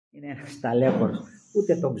Είναι ένας ταλέπορος,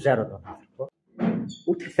 ούτε τον ξέρω τον άνθρωπο,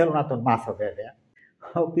 ούτε θέλω να τον μάθω βέβαια,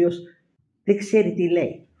 ο οποίος δεν ξέρει τι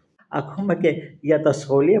λέει. Ακόμα και για τα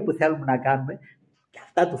σχολεία που θέλουμε να κάνουμε, και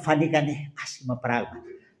αυτά του φανήκανε άσχημα πράγματα.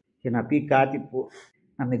 Και να πει κάτι που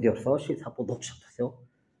να με διορθώσει, θα πω δόξα τω Θεώ,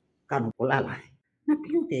 κάνω πολλά λάθη. Να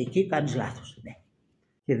πει ότι εκεί κάνεις λάθος. Ναι.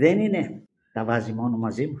 Και δεν είναι, τα βάζει μόνο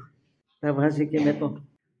μαζί μου, τα βάζει και με τον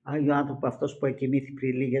Άγιο άνθρωπο αυτός που εκοιμήθη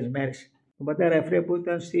πριν λίγες μέρες. Τον πατέρα Εφραίμ που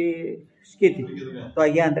ήταν στη Σκήτη, το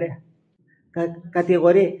Αγία Ανδρέα.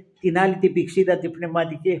 Κατηγορεί την άλλη την πηξίδα, την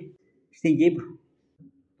πνευματική, στην Κύπρο.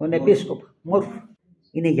 Τον επίσκοπο, μόρφο.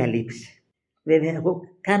 Είναι για λήψη. Βέβαια, εγώ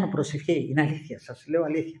κάνω προσευχή, είναι αλήθεια, σας λέω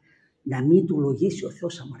αλήθεια. Να μην του λογίσει ο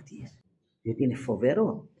Θεός αμαρτίες. Διότι είναι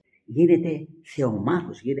φοβερό. Γίνεται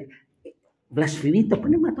θεομάχος, βλασφημεί το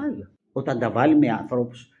Πνεύμα το Άγιο. Όταν τα βάλει με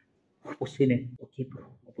ανθρώπους όπως είναι ο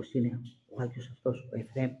Κύπρο, όπως είναι ο Άγιος αυτός, ο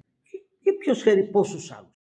Εφραίμ, και ποιος ξέρει πόσους άλλους.